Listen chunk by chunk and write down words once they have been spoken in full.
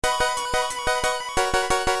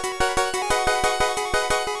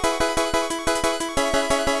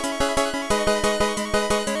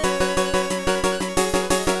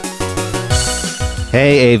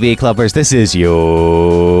Hey, AV Clubbers, this is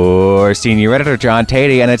your senior editor, John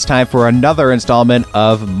Tatey, and it's time for another installment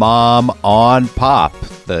of Mom on Pop,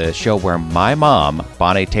 the show where my mom,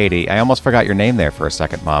 Bonnie Tatey, I almost forgot your name there for a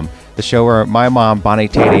second, Mom, the show where my mom, Bonnie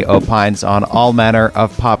Tatey, opines on all manner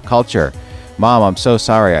of pop culture. Mom, I'm so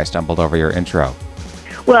sorry I stumbled over your intro.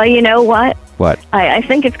 Well, you know what? What? I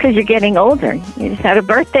think it's because you're getting older. You just had a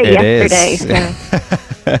birthday yesterday.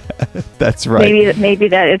 So That's right. maybe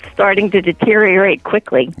that it's starting to deteriorate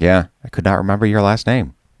quickly. Yeah, I could not remember your last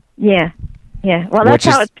name. Yeah. Well, that's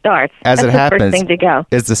how it starts. As that's it the happens, first thing to go.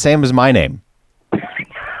 It's the same as my name.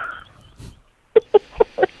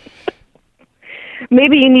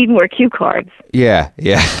 Maybe you need more cue cards. Yeah.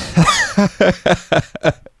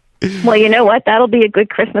 Well, you know what? That'll be a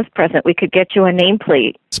good Christmas present. We could get you a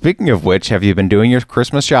nameplate. Speaking of which, have you been doing your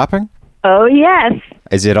Christmas shopping? Oh, yes.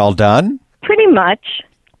 Is it all done? Pretty much.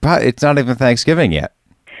 But it's not even Thanksgiving yet.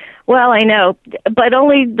 Well, I know, but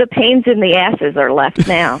only the pains in the asses are left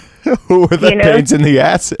now. Who are the pains in the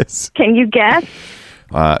asses? Can you guess?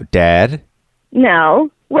 Dad?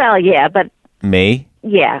 No. Well, yeah, but... Me?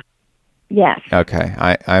 Yeah. Yes. Okay,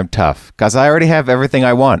 I'm tough, because I already have everything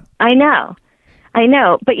I want. I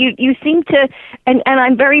know, but you seem to, and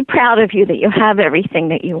I'm very proud of you that you have everything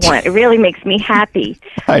that you want. It really makes me happy.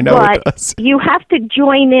 I know but it does. You have to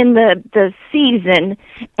join in the season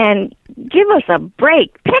and give us a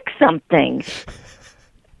break. Pick something.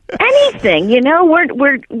 Anything, you know.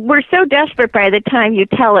 We're so desperate by the time you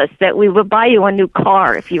tell us that we will buy you a new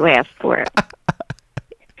car if you ask for it.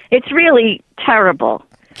 It's really terrible.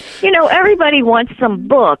 You know, everybody wants some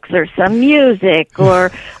books or some music or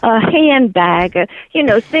a handbag,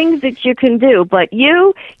 things that you can do. But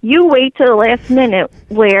you wait till the last minute,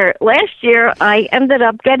 where last year I ended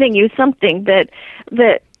up getting you something that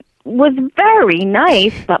was very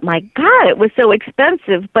nice, but my God, it was so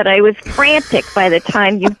expensive. But I was frantic by the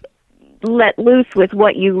time you let loose with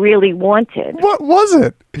what you really wanted. What was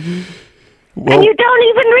it? Well, and you don't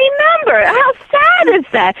even remember. How sad is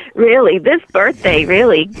that? Really, this birthday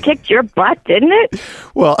really kicked your butt, didn't it?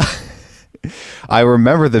 Well, I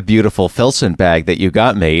remember the beautiful Filson bag that you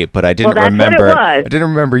got me, but I didn't remember. What it was. I didn't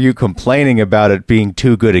remember you complaining about it being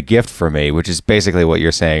too good a gift for me, which is basically what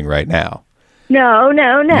you're saying right now. No.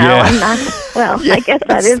 Yeah. I'm not. Well, Yes, I guess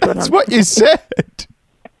that is what that's I'm. what you said.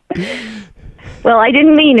 Well, I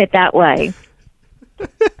didn't mean it that way.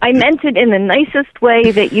 I meant it in the nicest way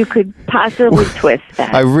that you could possibly twist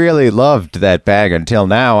that. I really loved that bag until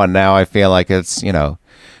now, and now I feel like it's, ruin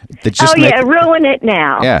it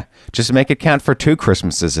now. Yeah, just make it count for 2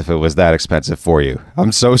 Christmases if it was that expensive for you.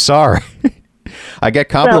 I'm so sorry. I get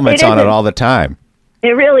compliments on it all the time.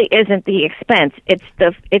 It really isn't the expense. It's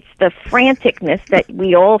the franticness that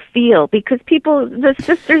we all feel because people, the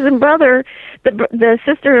sister and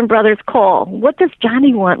brothers call. What does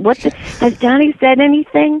Johnny want? Has Johnny said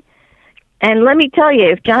anything? And let me tell you,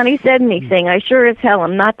 if Johnny said anything, I sure as hell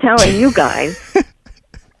am not telling you guys.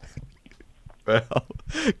 Well,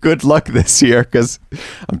 good luck this year because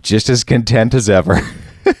I'm just as content as ever.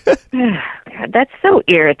 God, that's so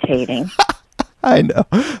irritating. I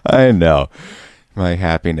know. My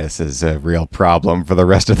happiness is a real problem for the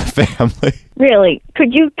rest of the family. Really?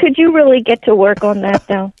 Could you really get to work on that,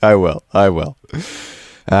 though? I will.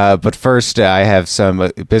 But first, I have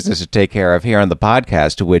some business to take care of here on the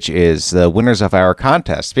podcast, which is the winners of our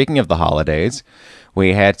contest. Speaking of the holidays,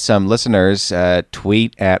 we had some listeners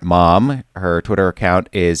tweet at Mom. Her Twitter account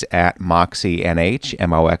is at MoxieNH,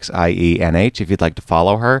 MoxieNH, if you'd like to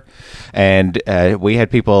follow her. And we had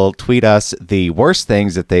people tweet us the worst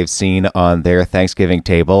things that they've seen on their Thanksgiving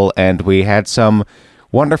table, and we had some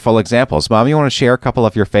wonderful examples. Mom, you want to share a couple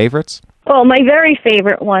of your favorites? Well, my very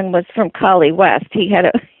favorite one was from Collie West. He had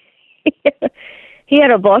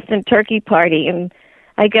a Boston turkey party, and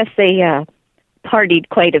I guess they partied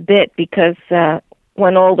quite a bit because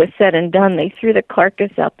when all was said and done, they threw the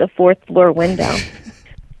carcass out the 4th floor window.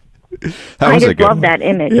 I just love that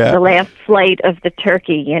image, the last flight of the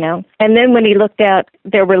turkey, And then when he looked out,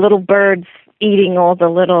 there were little birds eating all the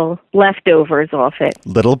little leftovers off it.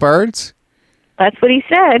 Little birds? That's what he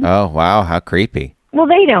said. Oh, wow, how creepy. Well,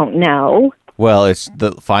 they don't know. Well,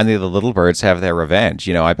 finally the little birds have their revenge.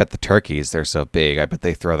 I bet the turkeys, they're so big. I bet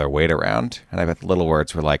they throw their weight around. And I bet the little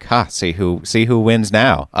birds were like, see who wins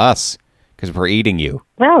now? Us. Because we're eating you.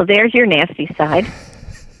 Well, there's your nasty side.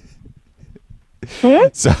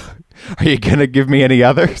 So, are you going to give me any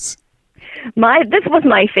others? This was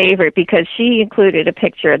my favorite because she included a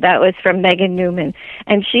picture that was from Megan Newman,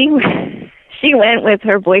 and she went with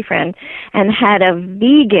her boyfriend and had a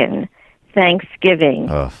vegan Thanksgiving.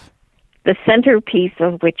 Ugh. The centerpiece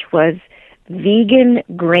of which was vegan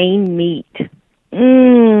grain meat.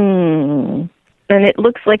 And it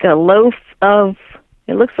looks like a loaf of.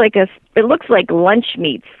 It looks like lunch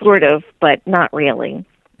meat, sort of, but not really.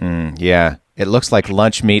 Yeah, it looks like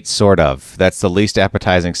lunch meat, sort of. That's the least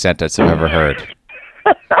appetizing sentence I've ever heard.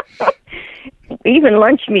 Even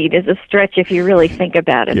lunch meat is a stretch if you really think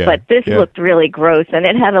about it. Yeah, But this yeah. looked really gross, and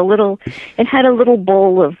it had a little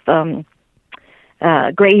bowl of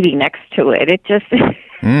gravy next to it. It just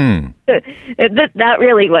that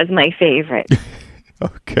really was my favorite.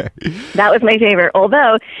 Okay. That was my favorite.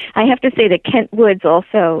 Although I have to say that Kent Woods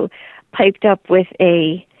also piped up with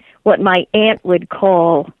what my aunt would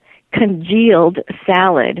call congealed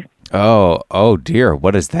salad. Oh dear.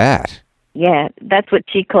 What is that? Yeah, that's what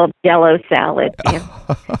she called Jello salad. Yeah.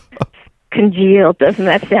 Congealed. Doesn't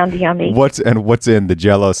that sound yummy? What's in the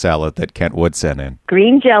Jello salad that Kent Wood sent in?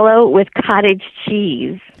 Green Jello with cottage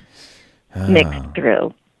cheese mixed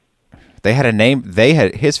through. They had a name.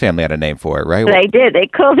 His family had a name for it, right? They did. They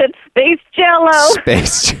called it Space Jello.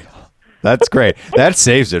 Space Jello. That's great. That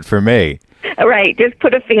saves it for me. Right. Just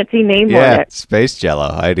put a fancy name on Yeah, it. Space Jello.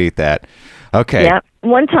 I'd eat that. Okay. Yeah.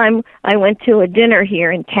 One time I went to a dinner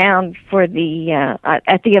here in town for at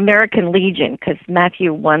the American Legion because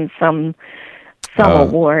Matthew won some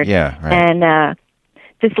award. Yeah, right. And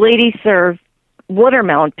this lady served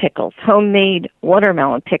watermelon pickles, homemade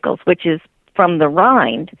watermelon pickles, which is from the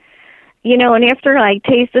rind. And after I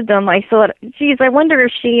tasted them, I thought, geez, I wonder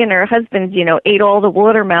if she and her husband, ate all the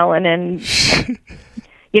watermelon and,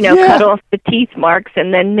 cut off the teeth marks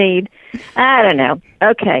and then made, I don't know.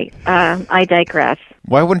 Okay, I digress.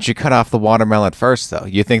 Why wouldn't you cut off the watermelon first, though?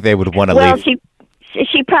 You think they would want to Well, leave?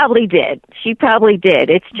 she probably did. She probably did.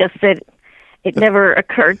 It's just that it never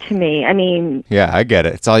occurred to me. I mean, Yeah, I get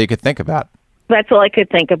it. It's all you could think about. that's all I could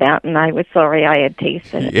think about, and I was sorry I had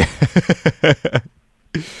tasted it.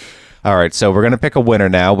 Yeah. All right, so we're going to pick a winner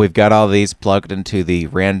now. We've got all these plugged into the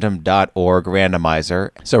random.org randomizer.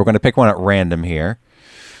 So we're going to pick one at random here.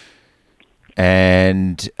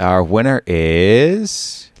 And our winner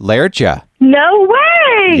is Lerja. No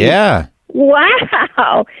way! Yeah.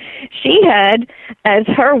 Wow. She had, as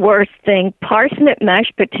her worst thing, parsnip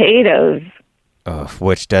mashed potatoes.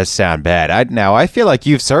 Which does sound bad. I feel like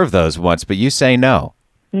you've served those once, but you say no.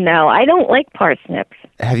 No, I don't like parsnips.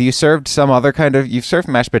 Have you served you've served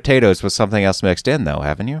mashed potatoes with something else mixed in, though,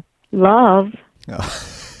 haven't you? Love.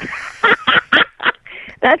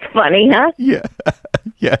 That's funny, huh? Yeah.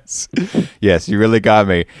 Yes. Yes, you really got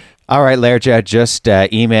me. All right, Lerja, just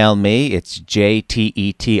email me. It's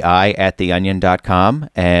jteti@theonion.com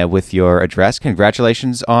with your address.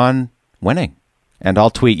 Congratulations on winning. And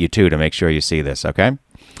I'll tweet you, too, to make sure you see this, okay?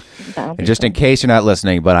 And just in case you're not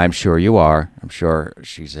listening, but I'm sure you are. I'm sure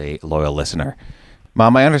she's a loyal listener.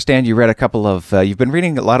 Mom, I understand you read you've been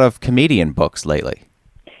reading a lot of comedian books lately.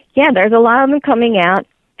 Yeah, there's a lot of them coming out,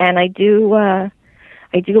 and I do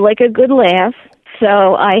like a good laugh.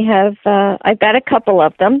 So I've got a couple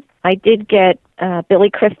of them. I did get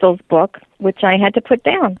Billy Crystal's book, which I had to put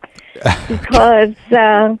down because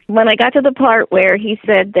when I got to the part where he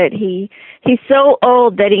said that he's so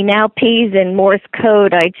old that he now pees in Morse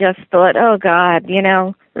code, I just thought, oh God,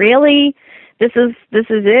 really? This is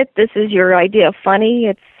it? This is your idea of funny?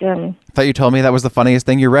 It's I thought you told me that was the funniest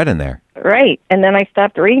thing you read in there. right. And then I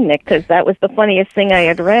stopped reading it because that was the funniest thing I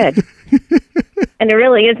had read. And it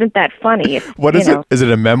really isn't that funny. It's, What is it? Is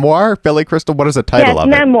it a memoir, Billy Crystal? What is the title of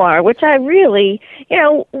it? memoir, which I really,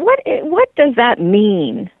 what does that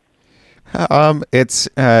mean? It's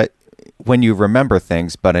when you remember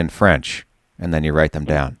things, but in French, and then you write them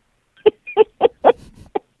down.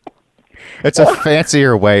 It's a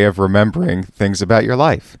fancier way of remembering things about your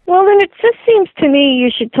life. Well, then it just seems to me you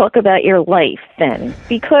should talk about your life then,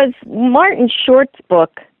 because Martin Short's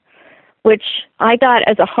book, which I got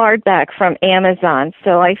as a hardback from Amazon,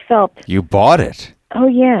 so I felt, You bought it. oh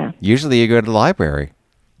yeah. Usually you go to the library.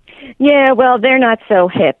 Yeah, well, they're not so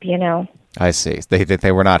hip, I see.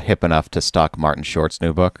 They were not hip enough to stock Martin Short's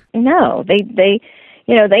new book? No, they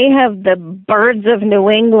have the Birds of New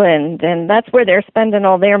England, and that's where they're spending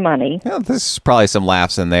all their money. Yeah, there's probably some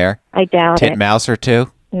laughs in there. I doubt it. Titmouse or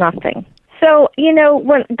two. Nothing. So,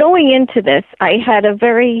 when going into this, I had a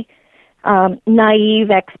very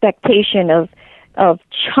naive expectation of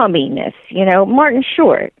chumminess. Martin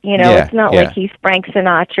Short. It's not like he's Frank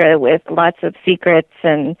Sinatra with lots of secrets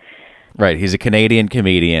and. Right, he's a Canadian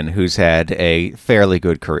comedian who's had a fairly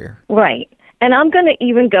good career. Right, and I'm going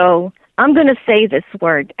to say this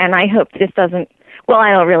word, and I hope this doesn't. Well,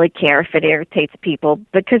 I don't really care if it irritates people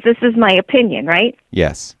because this is my opinion, right?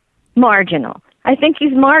 Yes. Marginal. I think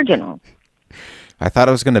he's marginal. I thought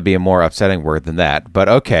it was going to be a more upsetting word than that, but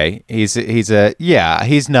okay. He's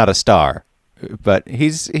not a star. but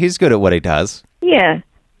he's good at what he does. Yeah,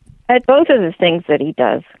 at both of the things that he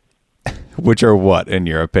does. Which are what, in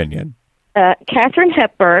your opinion? Katharine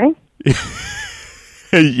Hepburn.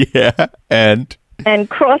 Yeah, and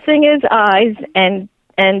crossing his eyes and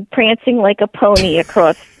prancing like a pony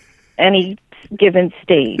across any given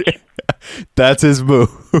stage. That's his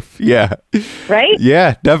move. Yeah. Right?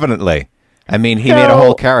 Yeah, definitely. I mean, he made a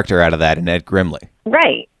whole character out of that in Ed Grimley.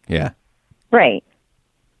 Right. Yeah. Right.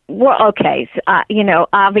 Well, okay. So,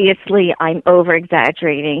 obviously, I'm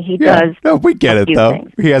over-exaggerating. He does. No, we get it, though.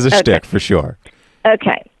 Things. He has a shtick, for sure.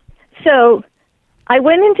 Okay. So I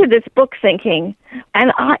went into this book thinking,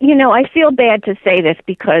 and I feel bad to say this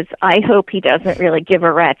because I hope he doesn't really give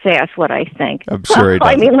a rat's ass what I think. I'm sure he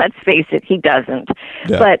doesn't. I mean, let's face it, he doesn't.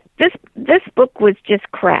 Yeah. But this book was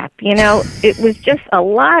just crap. It was just a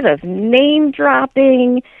lot of name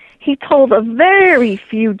dropping. He told a very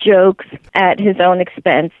few jokes at his own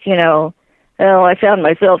expense. Oh, I found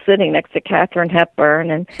myself sitting next to Katharine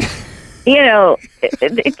Hepburn, and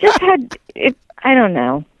it just had it. I don't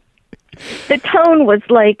know. The tone was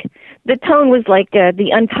like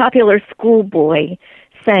the unpopular schoolboy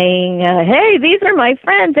saying, "Hey, these are my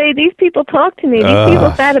friends. Hey, these people talk to me. These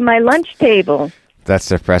people sat at my lunch table." That's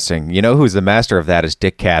depressing. You know who's the master of that is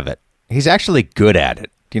Dick Cavett. He's actually good at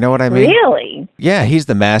it. Do you know what I mean? Really? Yeah, he's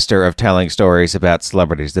the master of telling stories about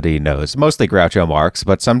celebrities that he knows. Mostly Groucho Marx,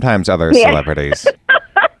 but sometimes other celebrities.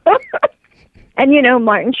 And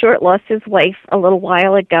Martin Short lost his wife a little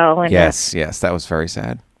while ago. And, yes, that was very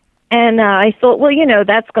sad. And I thought, well,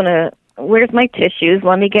 that's going to, where's my tissues?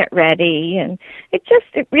 Let me get ready. And it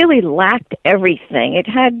really lacked everything. It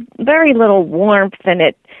had very little warmth, and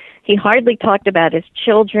he hardly talked about his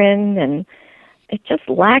children, and it just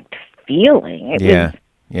lacked feeling.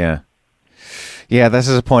 Yeah, that's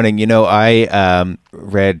disappointing. I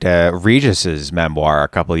read Regis's memoir a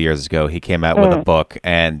couple of years ago. He came out with a book,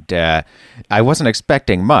 and I wasn't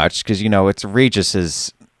expecting much because, it's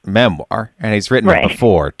Regis's memoir, and he's written it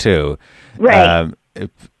before, too. Right.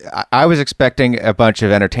 I was expecting a bunch of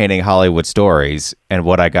entertaining Hollywood stories, and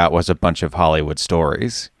what I got was a bunch of Hollywood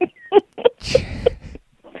stories.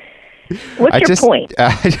 What's your point?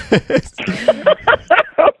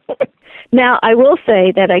 Now, I will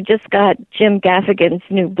say that I just got Jim Gaffigan's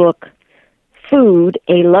new book, Food,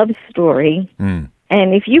 A Love Story. And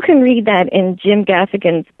if you can read that in Jim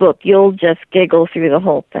Gaffigan's book, you'll just giggle through the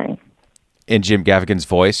whole thing. In Jim Gaffigan's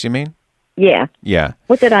voice, you mean? Yeah. Yeah.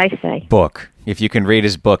 What did I say? Book. If you can read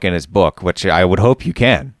his book in his book, which I would hope you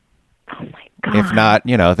can. Oh, my God. If not,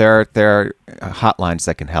 there are hotlines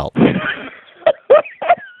that can help.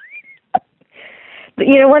 But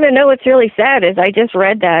you want to know what's really sad is I just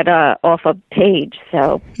read that off a page.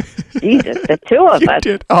 So, Jesus, the two of us.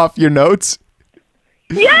 You did off your notes?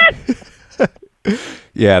 Yes!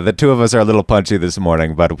 Yeah, the two of us are a little punchy this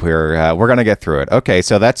morning, but we're going to get through it. Okay,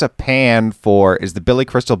 so that's a pan for, is the Billy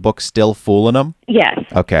Crystal book still fooling him? Yes.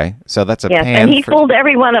 Okay, so that's a pan and he fooled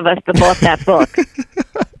every one of us that bought that book.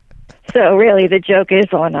 So really, the joke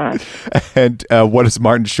is on us. And what is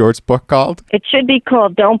Martin Short's book called? It should be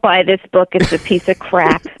called Don't Buy This Book. It's a piece of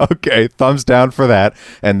crap. Okay, thumbs down for that.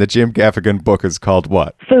 And the Jim Gaffigan book is called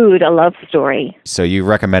what? Food, A Love Story. So you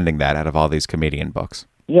recommending that out of all these comedian books?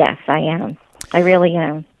 Yes, I am. I really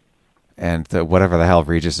am. And whatever the hell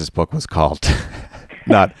Regis's book was called.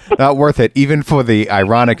 not worth it, even for the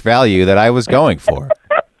ironic value that I was going for.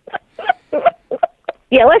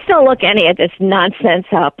 Yeah, let's don't look any of this nonsense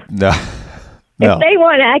up. No. If they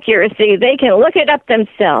want accuracy, they can look it up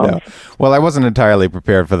themselves. No. Well, I wasn't entirely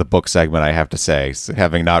prepared for the book segment, I have to say,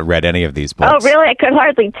 having not read any of these books. Oh, really? I could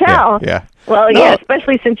hardly tell. Yeah. Well, yeah,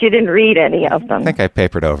 especially since you didn't read any of them. I think I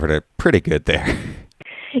papered over it pretty good there.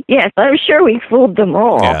 Yes, I'm sure we fooled them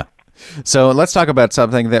all. Yeah. So let's talk about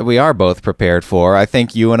something that we are both prepared for. I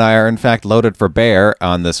think you and I are, in fact, loaded for bear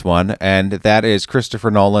on this one, and that is Christopher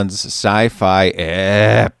Nolan's sci-fi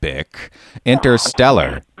epic,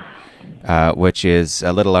 Interstellar, which is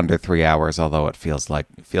a little under 3 hours, although it feels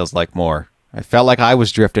like more. I felt like I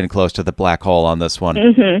was drifting close to the black hole on this one.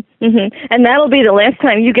 And that'll be the last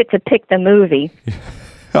time you get to pick the movie.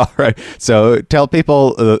 All right. So tell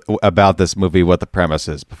people about this movie, what the premise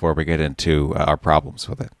is, before we get into our problems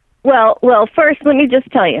with it. Well, first, let me just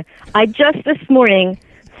tell you, I just this morning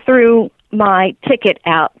threw my ticket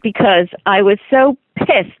out because I was so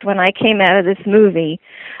pissed when I came out of this movie.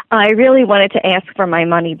 I really wanted to ask for my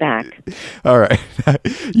money back. All right.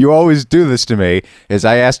 You always do this to me, is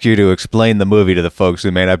I ask you to explain the movie to the folks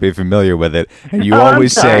who may not be familiar with it, and you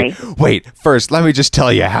always say, wait, first, let me just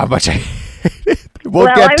tell you how much I hate it. We'll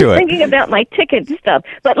get to it. I was thinking about my ticket stuff,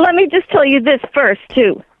 but let me just tell you this first,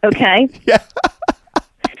 too, okay? Yeah.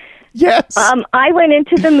 Yes. I went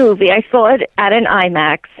into the movie. I saw it at an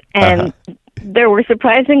IMAX, and there were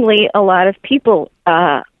surprisingly a lot of people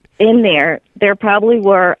in there. There probably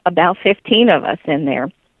were about 15 of us in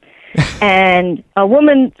there. And a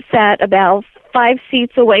woman sat about 5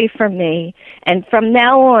 seats away from me. And from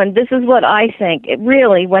now on, this is what I think.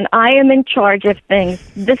 Really, when I am in charge of things,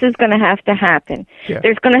 this is going to have to happen. Yeah.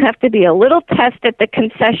 There's going to have to be a little test at the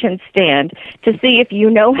concession stand to see if you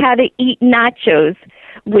know how to eat nachos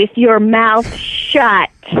with your mouth shut.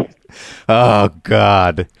 Oh,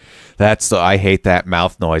 God. I hate that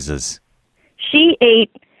mouth noises. She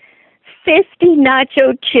ate 50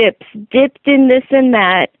 nacho chips dipped in this and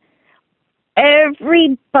that,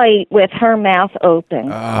 every bite with her mouth open.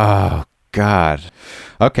 Oh, God.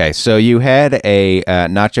 Okay, so you had a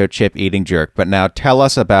nacho chip eating jerk, but now tell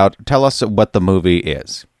us what the movie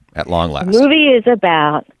is at long last. The movie is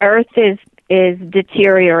about Earth is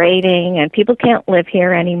deteriorating and people can't live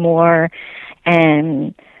here anymore,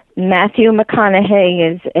 and Matthew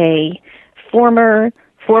McConaughey is a former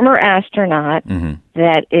astronaut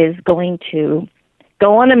that is going to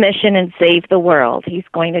go on a mission and save the world. He's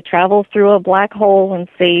going to travel through a black hole and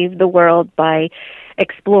save the world by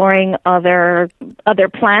exploring other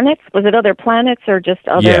planets. Was it other planets or just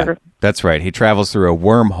other? Yeah, that's right. He travels through a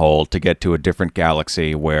wormhole to get to a different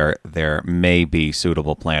galaxy where there may be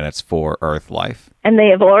suitable planets for Earth life. And they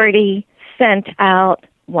have already sent out,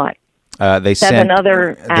 what? Seven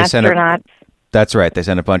other astronauts. That's right. They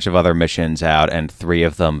sent a bunch of other missions out, and 3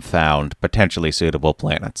 of them found potentially suitable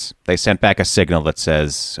planets. They sent back a signal that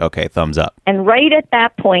says, okay, thumbs up. And right at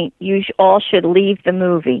that point, you all should leave the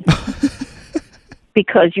movie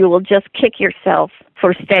because you will just kick yourself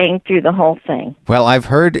for staying through the whole thing. Well, I've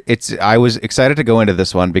heard I was excited to go into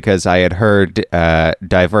this one because I had heard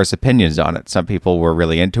diverse opinions on it. Some people were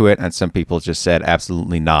really into it, and some people just said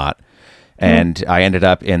absolutely not. And I ended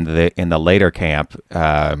up in the later camp,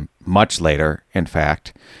 much later, in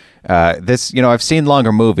fact. I've seen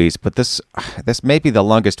longer movies, but this may be the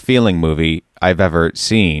longest feeling movie I've ever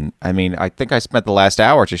seen. I mean, I think I spent the last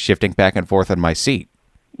hour just shifting back and forth in my seat.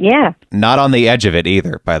 Yeah. Not on the edge of it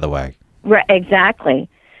either, by the way. Right, exactly.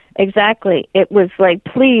 It was like,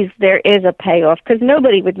 please, there is a payoff, because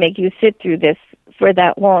nobody would make you sit through this for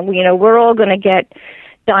that long. You know, we're all going to get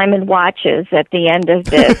diamond watches at the end of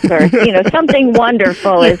this, or something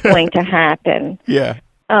wonderful is going to happen. Yeah.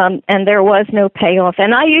 And there was no payoff.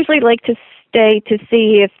 And I usually like to stay to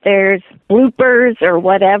see if there's bloopers or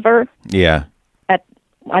whatever. Yeah.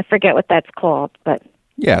 I forget what that's called, but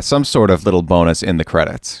yeah, some sort of little bonus in the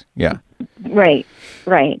credits. Yeah. Right.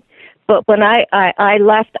 But when I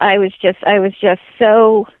left, I was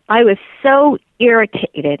so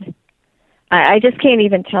irritated. I just can't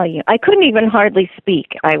even tell you. I couldn't even hardly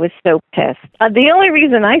speak. I was so pissed. The only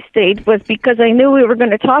reason I stayed was because I knew we were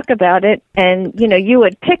going to talk about it, and you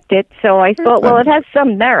had picked it, so I thought, well, it has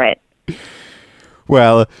some merit.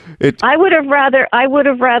 Well, I would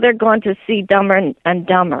have rather gone to see Dumber and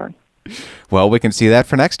Dumber. Well, we can see that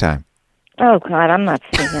for next time. Oh God, I'm not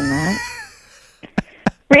seeing that.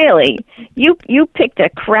 Really? You picked a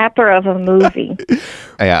crapper of a movie.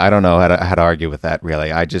 Yeah, I don't know how to argue with that,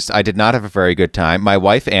 really. I did not have a very good time. My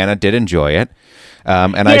wife, Anna, did enjoy it.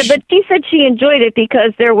 But she said she enjoyed it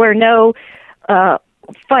because there were no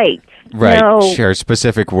fights. Right. No. Her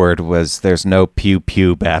specific word was there's no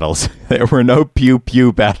pew-pew battles. There were no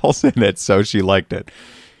pew-pew battles in it, so she liked it.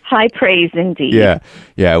 High praise indeed.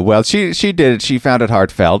 Yeah. Well, she did. She found it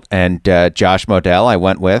heartfelt, and Josh Modell, I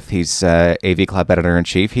went with. He's AV Club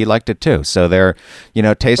editor-in-chief. He liked it too. So they're,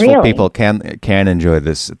 tasteful people can enjoy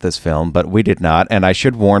this film, but we did not. And I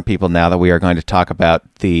should warn people now that we are going to talk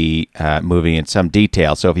about the movie in some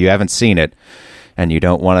detail. So if you haven't seen it and you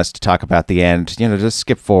don't want us to talk about the end, just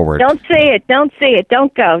skip forward. Don't say it.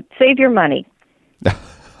 Don't go. Save your money.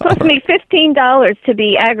 Cost me $15 to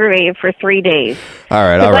be aggravated for 3 days. All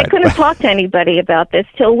right. I couldn't talk to anybody about this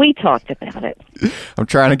till we talked about it. I'm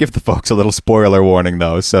trying to give the folks a little spoiler warning,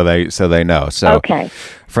 though, so they know. So okay.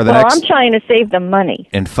 I'm trying to save them money.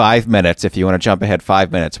 In 5 minutes, if you want to jump ahead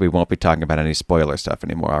 5 minutes, we won't be talking about any spoiler stuff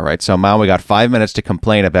anymore. All right. So, Mom, we got 5 minutes to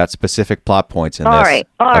complain about specific plot points in this.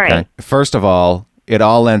 All right. First of all, it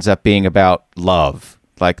all ends up being about love.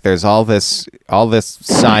 Like there's all this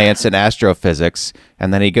science and astrophysics,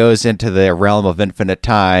 and then he goes into the realm of infinite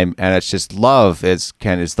time, and it's just love is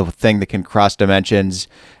the thing that can cross dimensions,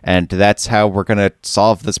 and that's how we're gonna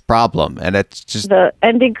solve this problem. And it's just the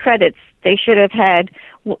ending credits. They should have had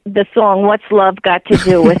the song "What's Love Got to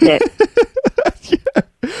Do with It."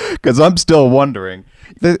 Because I'm still wondering.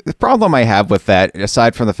 The problem I have with that,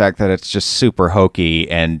 aside from the fact that it's just super hokey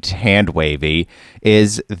and hand wavy,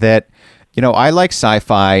 is that You know, I like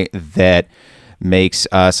sci-fi that makes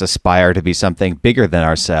us aspire to be something bigger than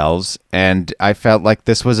ourselves. And I felt like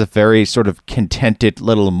this was a very sort of contented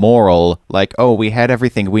little moral, like, oh, we had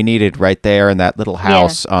everything we needed right there in that little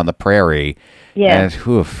house on the prairie. Yeah. And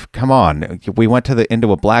oof, come on. We went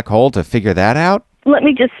into a black hole to figure that out? Let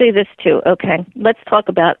me just say this too, okay? Let's talk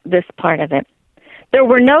about this part of it. There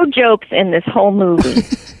were no jokes in this whole movie.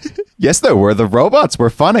 Yes, there were. The robots were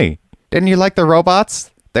funny. Didn't you like the robots?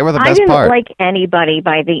 They were the best part. I didn't like anybody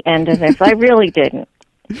by the end of this. I really didn't.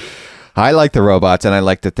 I like the robots, and I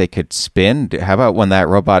like that they could spin. How about when that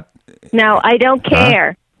robot... No, I don't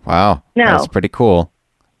care. Wow. No. That's pretty cool.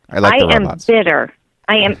 I like the robots. I am bitter.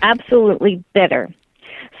 I am absolutely bitter.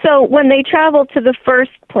 So when they travel to the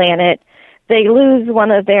first planet, they lose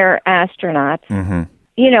one of their astronauts. Mm-hmm.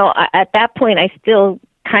 You know, at that point, I still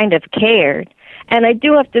kind of cared. And I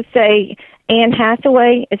do have to say, Anne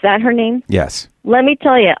Hathaway, is that her name? Yes. Let me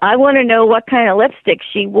tell you, I want to know what kind of lipstick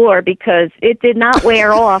she wore because it did not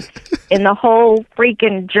wear off in the whole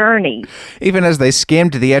freaking journey. Even as they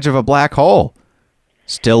skimmed to the edge of a black hole.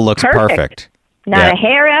 Still looks perfect. Not a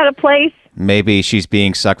hair out of place. Maybe she's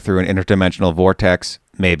being sucked through an interdimensional vortex.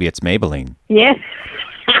 Maybe it's Maybelline. Yeah.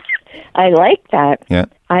 I like that. Yeah.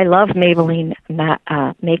 I love Maybelline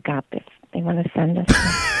makeup if they want to send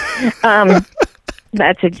us.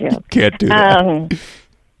 That's a joke. Can't do that.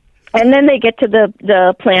 And then they get to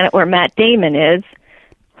the planet where Matt Damon is,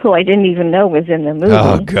 who I didn't even know was in the movie.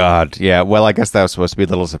 Oh, God. Yeah, well, I guess that was supposed to be a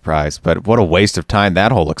little surprise, but what a waste of time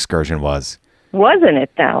that whole excursion was. Wasn't it,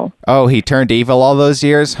 though? Oh, he turned evil all those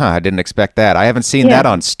years? Huh, I didn't expect that. I haven't seen that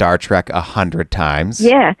on Star Trek 100 times.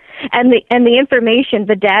 Yeah, and the information,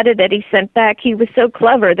 the data that he sent back, he was so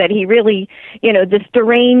clever that he really, you know, this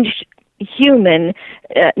deranged human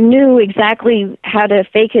knew exactly how to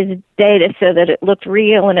fake his data so that it looked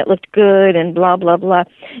real and it looked good and blah, blah, blah.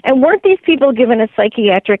 And weren't these people given a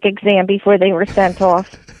psychiatric exam before they were sent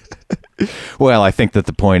off? Well, I think that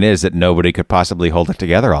the point is that nobody could possibly hold it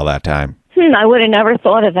together all that time. I would have never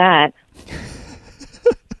thought of that.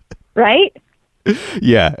 Right?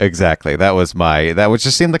 Yeah, exactly. That would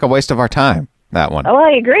just seem like a waste of our time, that one. Oh,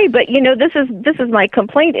 I agree, but you know, this is my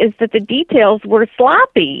complaint is that the details were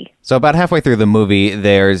sloppy. So about halfway through the movie,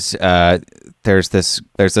 there's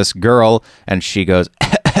this girl, and she goes,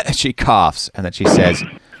 she coughs, and then she says,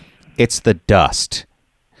 "It's the dust."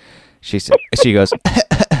 She goes,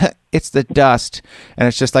 "It's the dust," and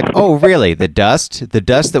it's just like, oh, really? The dust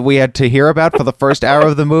that we had to hear about for the first hour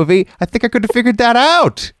of the movie? I think I could have figured that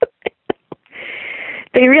out.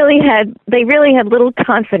 They really had little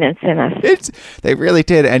confidence in us. They really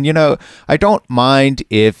did. And, you know, I don't mind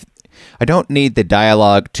if I don't need the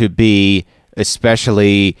dialogue to be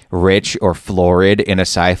especially rich or florid in a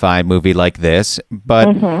sci-fi movie like this, but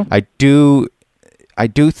I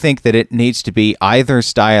do think that it needs to be either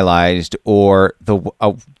stylized or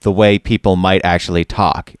the way people might actually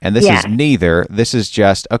talk. And this is neither. This is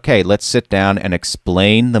just, okay, let's sit down and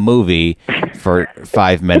explain the movie for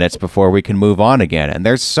 5 minutes before we can move on again. And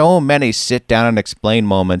there's so many sit down and explain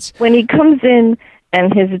moments. When he comes in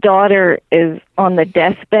and his daughter is on the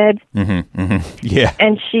deathbed, yeah,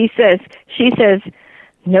 and she says,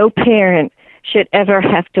 no parent should ever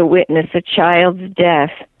have to witness a child's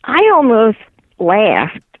death. I almost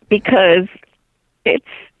laughed because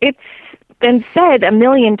it's been said a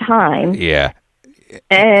million times. Yeah.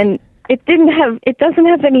 And it doesn't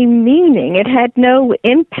have any meaning. It had no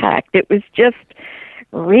impact. It was just,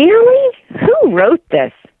 really? Who wrote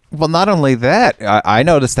this? Well, not only that, I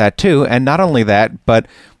noticed that too, and not only that, but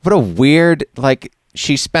what a weird, like,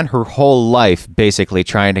 she spent her whole life basically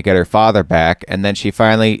trying to get her father back, and then she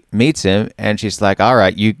finally meets him, and she's like, all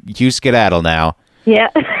right, you skedaddle now. Yeah.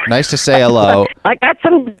 Nice to say hello. I got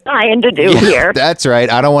some dying to do here. That's right.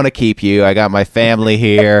 I don't want to keep you. I got my family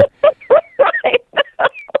here.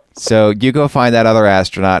 So you go find that other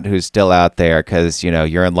astronaut who's still out there because, you know,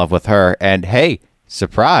 you're in love with her. And hey,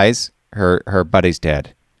 surprise, her buddy's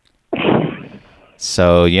dead.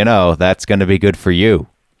 So, you know, that's going to be good for you.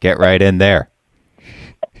 Get right in there.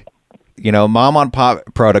 You know, Mom on Pop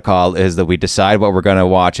protocol is that we decide what we're going to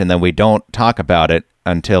watch and then we don't talk about it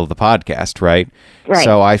until the podcast, right? Right.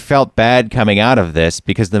 So I felt bad coming out of this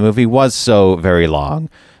because the movie was so very long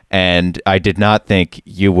and I did not think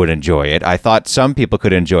you would enjoy it. I thought some people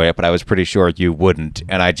could enjoy it, but I was pretty sure you wouldn't.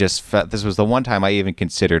 And I just felt this was the one time I even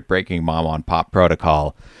considered breaking Mom on Pop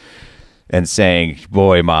protocol and saying,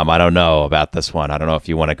 boy, Mom, I don't know about this one. I don't know if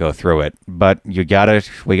you want to go through it, but we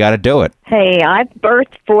gotta do it. Hey, I've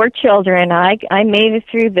birthed 4 children. I made it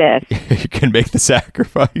through this. You can make the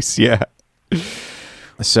sacrifice, yeah.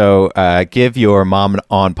 So give your Mom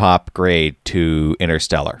on Pop grade to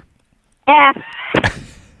Interstellar. F.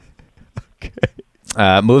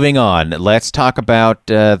 Moving on, let's talk about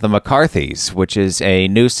The McCarthys, which is a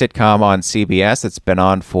new sitcom on CBS that's been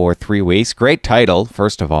on for 3 weeks. Great title,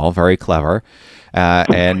 first of all, very clever.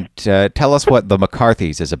 And tell us what The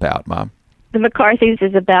McCarthys is about, Mom. The McCarthys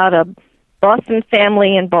is about a Boston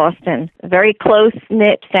family in Boston, a very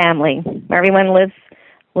close-knit family. Everyone lives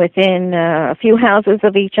within a few houses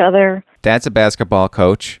of each other. Dad's a basketball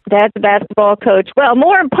coach. Dad's a basketball coach. Well,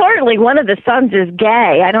 more importantly, one of the sons is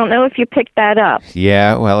gay. I don't know if you picked that up.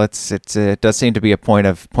 Yeah, well, it does seem to be a point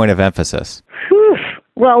of emphasis. Whew.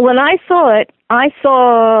 Well, when I saw it, I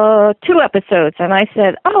saw 2 episodes, and I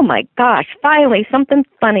said, oh, my gosh, finally something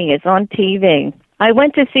funny is on TV. I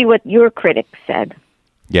went to see what your critics said.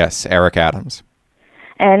 Yes, Eric Adams.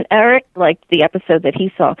 And Eric liked the episode that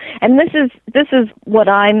he saw. And this is what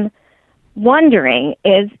I'm wondering,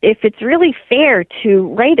 is if it's really fair to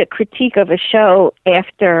write a critique of a show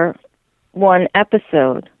after one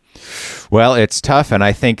episode. Well, it's tough, and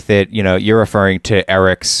I think that, you're referring to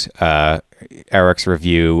Eric's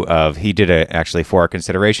review of, he did actually for a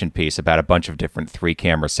consideration piece about a bunch of different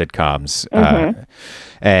 3-camera sitcoms.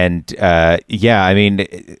 Yeah, I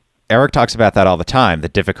mean, Eric talks about that all the time, the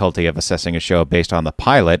difficulty of assessing a show based on the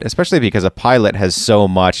pilot, especially because a pilot has so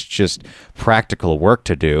much just practical work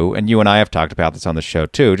to do. And you and I have talked about this on the show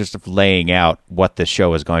too, just of laying out what the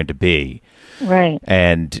show is going to be. Right.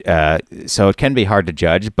 And so it can be hard to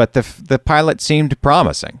judge, but the pilot seemed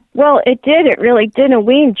promising. Well, it did. It really did. And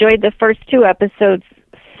we enjoyed the first 2 episodes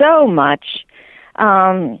so much.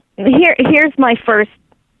 Here's my first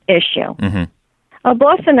issue. Mm-hmm. A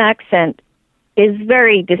Boston accent is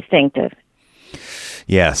very distinctive.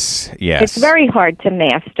 Yes. It's very hard to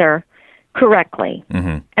master correctly.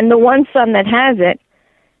 Mm-hmm. And the one son that has it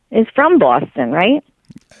is from Boston, right?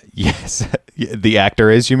 Yes. The actor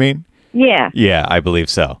is, you mean? Yeah. Yeah, I believe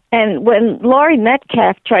so. And when Laurie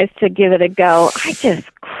Metcalf tries to give it a go, I just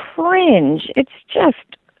cringe.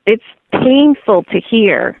 It's painful to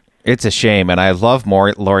hear. It's a shame, and I love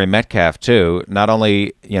Laurie Metcalf, too. Not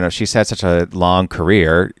only, she's had such a long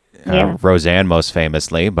career, Roseanne most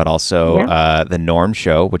famously, but also The Norm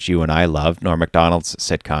Show, which you and I loved, Norm Macdonald's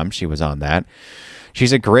sitcom. She was on that.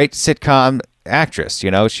 She's a great sitcom actress.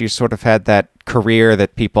 She sort of had that career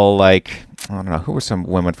that people like, I don't know, who were some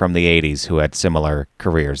women from the 80s who had similar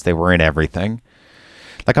careers? They were in everything.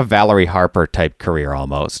 Like a Valerie Harper type career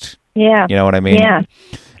almost. Yeah. You know what I mean? Yeah.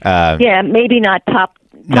 Maybe not top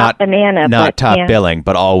banana. Not top billing,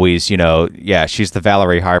 but always, she's the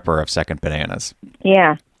Valerie Harper of Second Bananas.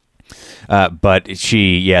 Yeah. But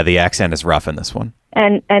the accent is rough in this one.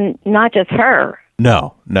 And not just her.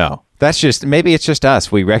 No. Maybe it's just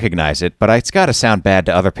us. We recognize it, but it's got to sound bad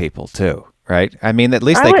to other people too, right? I mean, at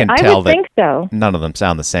least they can tell that think so. None of them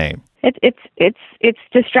sound the same. It's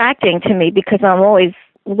distracting to me because I'm always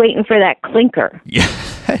waiting for that clinker.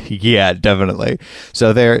 Yeah, definitely.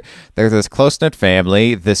 So they're this close-knit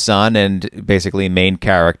family. The son and basically main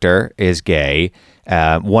character is gay.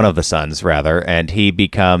 One of the sons, rather, and he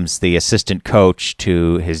becomes the assistant coach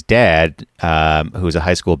to his dad, who's a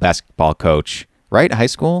high school basketball coach, right? High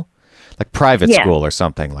school? Like private school or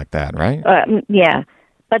something like that, right? Yeah.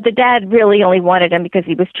 But the dad really only wanted him because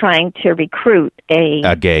he was trying to recruit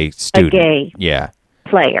a gay student. A gay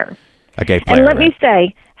player. A gay player. And let me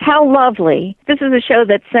say, how lovely. This is a show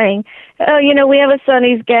that's saying, we have a son,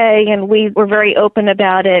 he's gay, and we're very open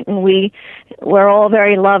about it, and we're all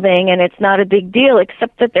very loving, and it's not a big deal,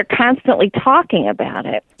 except that they're constantly talking about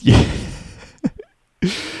it.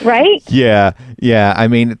 Right? Yeah. I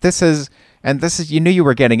mean, this is, you knew you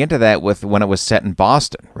were getting into that when it was set in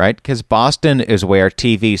Boston, right? Because Boston is where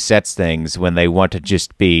TV sets things when they want to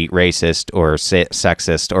just be racist or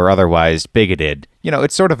sexist or otherwise bigoted.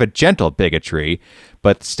 It's sort of a gentle bigotry,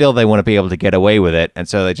 but still they want to be able to get away with it. And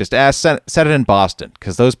so they just set it in Boston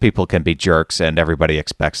because those people can be jerks and everybody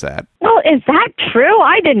expects that. Well, is that true?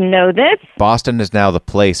 I didn't know this. Boston is now the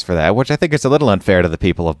place for that, which I think is a little unfair to the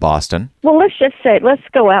people of Boston. Well, let's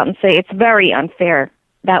go out and say it's very unfair.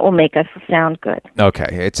 That will make us sound good.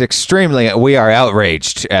 Okay. We are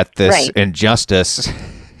outraged at this injustice.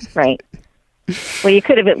 Right. Well, you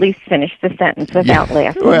could have at least finished the sentence without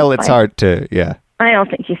laughing. Well, it's hard to, I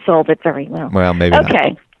don't think you sold it very well. Well, maybe not.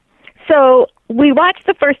 Okay. So we watched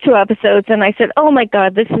the first 2 episodes, and I said, oh, my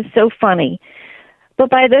God, this is so funny.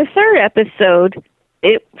 But by the 3rd episode,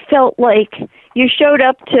 it felt like you showed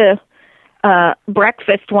up to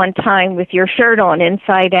breakfast one time with your shirt on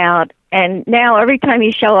inside out, and now every time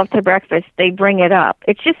you show up to breakfast, they bring it up.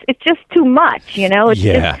 It's just too much,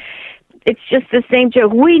 It's just the same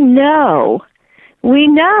joke. We know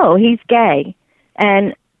he's gay,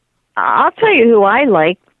 and I'll tell you who I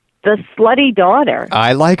like. the slutty daughter.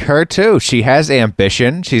 I like her too. She has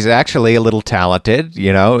ambition. She's actually a little talented.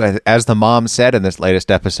 You know, as the mom said in this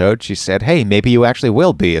latest episode, she said, "Hey, maybe you actually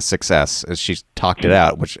will be a success," as she talked it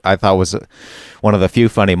out, which I thought was one of the few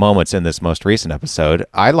funny moments in this most recent episode.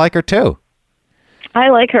 I like her too. I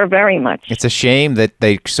like her very much. It's a shame that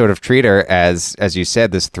they sort of treat her as you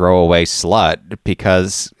said, this throwaway slut,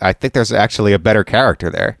 because I think there's actually a better character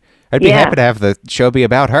there. I'd be happy to have the show be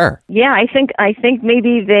about her. Yeah, I think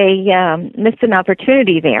maybe they missed an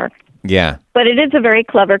opportunity there. Yeah. But it is a very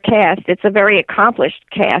clever cast. It's a very accomplished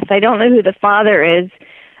cast. I don't know who the father is,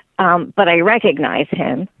 but I recognize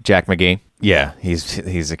him. Jack McGee. Yeah,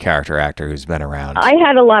 he's a character actor who's been around. I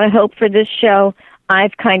had a lot of hope for this show.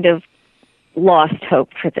 I've kind of lost hope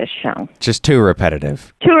for this show. Just too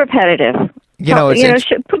repetitive. Too repetitive.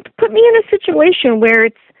 Put me in a situation where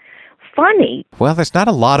it's funny. Well, there's not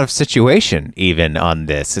a lot of situation even on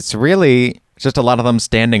this. It's really just a lot of them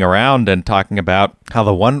standing around and talking about how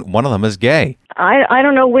the one of them is gay. I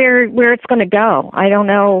don't know where it's going to go. I don't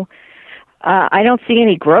know. I don't see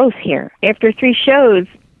any growth here. After 3 shows,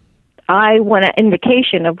 I want an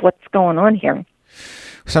indication of what's going on here.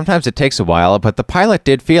 Sometimes it takes a while, but the pilot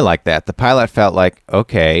did feel like that. The pilot felt like,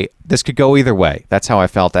 okay, this could go either way. That's how I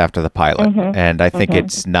felt after the pilot. Mm-hmm. And I think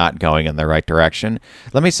it's not going in the right direction.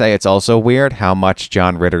 Let me say it's also weird how much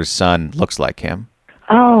John Ritter's son looks like him.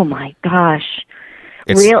 Oh, my gosh.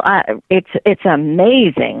 It's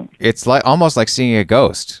amazing. It's like almost like seeing a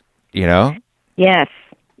ghost, you know? Yes.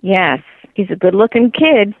 He's a good-looking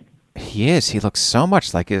kid. He is. He looks so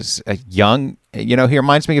much like his young... You know, he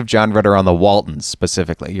reminds me of John Ritter on The Waltons,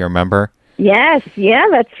 specifically. You remember? Yes, yeah,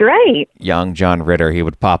 that's right. Young John Ritter, he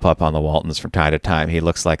would pop up on The Waltons from time to time. He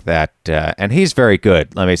looks like that, and he's very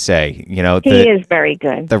good, let me say. You know, he is very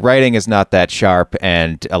good. The writing is not that sharp,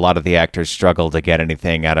 and a lot of the actors struggle to get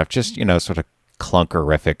anything out of just, you know, sort of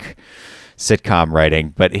clunkerific sitcom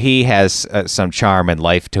writing, but he has some charm and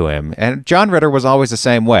life to him. And John Ritter was always the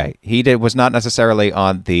same way. He was not necessarily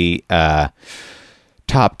on the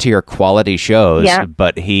top tier quality shows,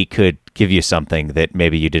 but he could give you something that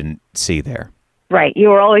maybe you didn't see there. Right. You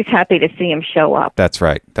were always happy to see him show up. That's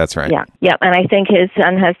right. Yeah. And I think his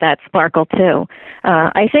son has that sparkle too.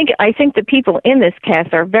 I think the people in this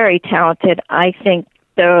cast are very talented. I think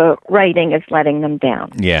the writing is letting them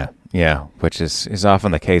down. Yeah, which is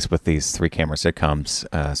often the case with these 3-camera sitcoms,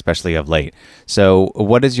 especially of late. So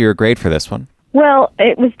what is your grade for this one? Well,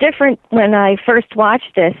 it was different when I first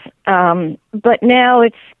watched this, but now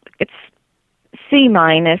it's C-.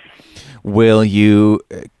 Will you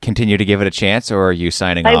continue to give it a chance, or are you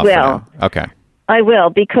signing off? I will. Okay. I will,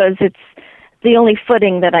 because it's the only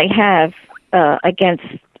footing that I have against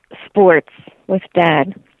sports with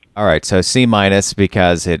Dad. All right, so C-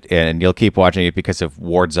 because and you'll keep watching it because it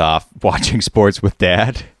wards off watching sports with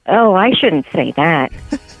Dad. Oh, I shouldn't say that.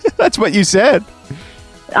 That's what you said.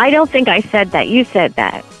 I don't think I said that. You said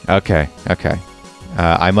that. Okay.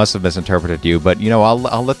 I must have misinterpreted you, but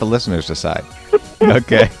I'll let the listeners decide.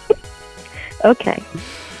 Okay. Okay.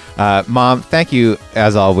 Mom, thank you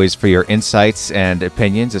as always for your insights and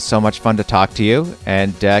opinions. It's so much fun to talk to you,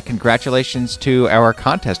 and congratulations to our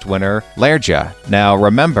contest winner, Lerja. Now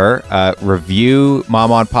remember, review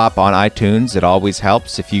Mom on Pop on iTunes. It always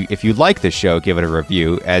helps. If you like the show, give it a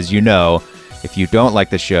review. As you know, if you don't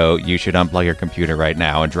like the show, you should unplug your computer right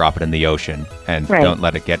now and drop it in the ocean, and don't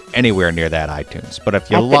let it get anywhere near that iTunes. But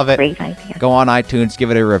if you love it, go on iTunes,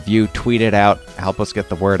 give it a review, tweet it out, help us get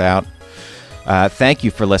the word out. Thank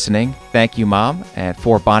you for listening. Thank you, Mom. And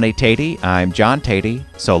for Bonnie Tatey, I'm John Tatey.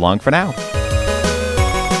 So long for now.